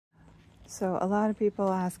So a lot of people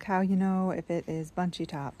ask how you know if it is bunchy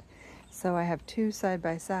top. So I have two side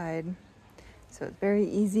by side, so it's very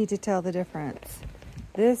easy to tell the difference.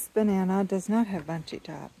 This banana does not have bunchy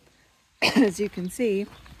top. As you can see,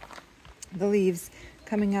 the leaves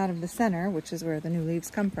coming out of the center, which is where the new leaves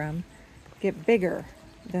come from, get bigger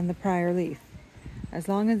than the prior leaf. As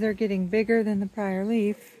long as they're getting bigger than the prior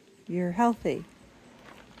leaf, you're healthy.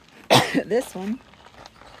 This one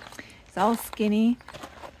is all skinny,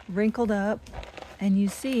 wrinkled up, and you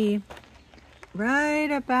see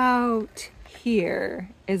right about here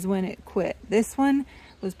is when it quit. This one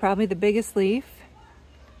was probably the biggest leaf,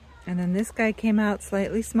 and then this guy came out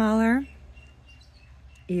slightly smaller,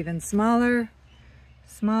 even smaller,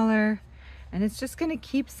 smaller, and it's just going to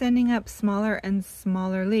keep sending up smaller and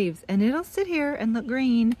smaller leaves, and it'll sit here and look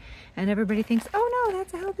green, and everybody thinks, oh no,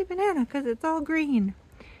 that's a healthy banana because it's all green.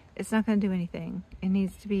 It's not going to do anything. It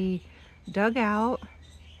needs to be dug out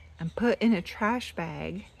and put in a trash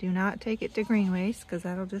bag. Do not take it to green waste because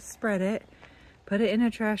that'll just spread it. Put it in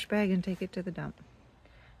a trash bag and take it to the dump.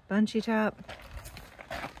 Bunchy top,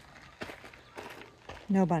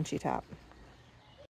 no bunchy top.